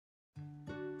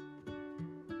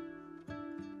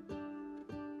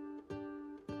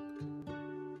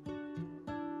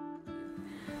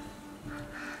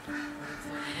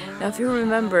Now, if you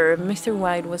remember, Mr.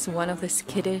 White was one of the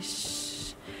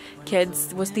skittish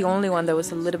kids, was the only one that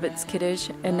was a little bit skittish,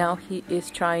 and now he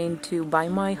is trying to buy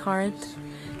my heart.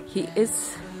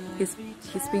 He's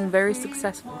being very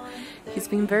successful. He's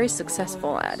been very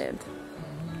successful at it.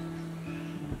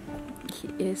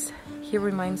 He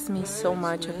reminds me so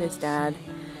much of his dad,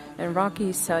 and Rocky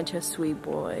is such a sweet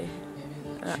boy.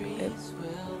 If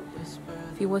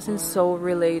he wasn't so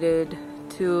related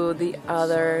to the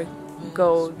other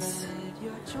goats,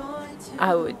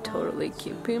 I would totally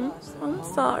keep him. I'm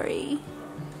sorry.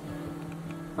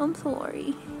 I'm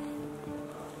sorry.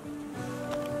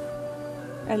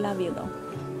 I love you though.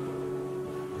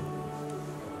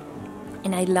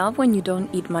 And I love when you don't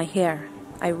eat my hair.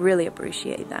 I really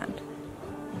appreciate that.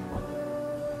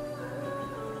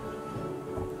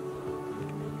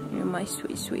 You're my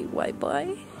sweet, sweet white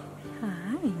boy.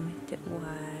 Hi, Mr.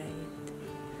 White.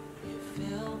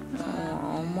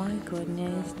 Oh my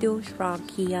goodness, those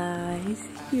rocky eyes.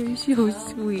 You're so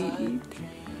sweet.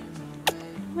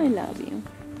 I love you.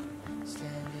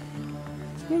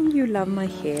 And you love my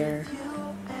hair.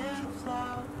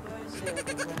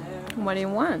 What do you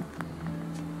want?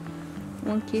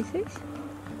 Want kisses?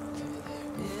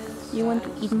 You want to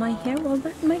eat my hair? Well,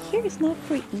 my hair is not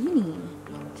for eating.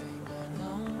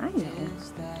 I know.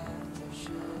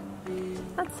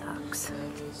 That sucks,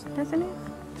 doesn't it?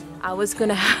 I was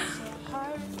gonna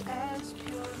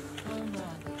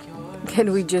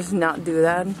Can we just not do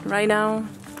that right now?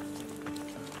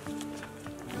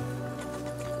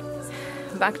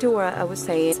 Back to what I was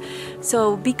saying.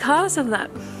 So because of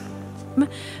that,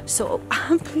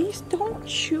 please don't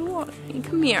chew on me.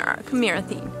 Come here,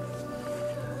 Athene.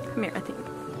 Come here, Athene.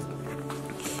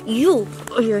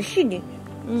 You're silly.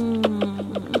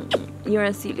 You're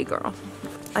a silly girl.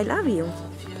 I love you.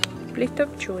 Please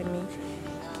stop chewing me.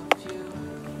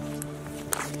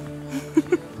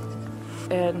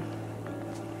 And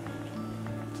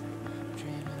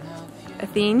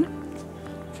Athene,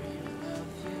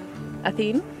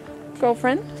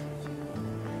 girlfriend.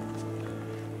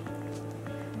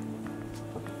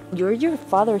 You're your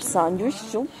father's son. You're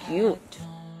so cute.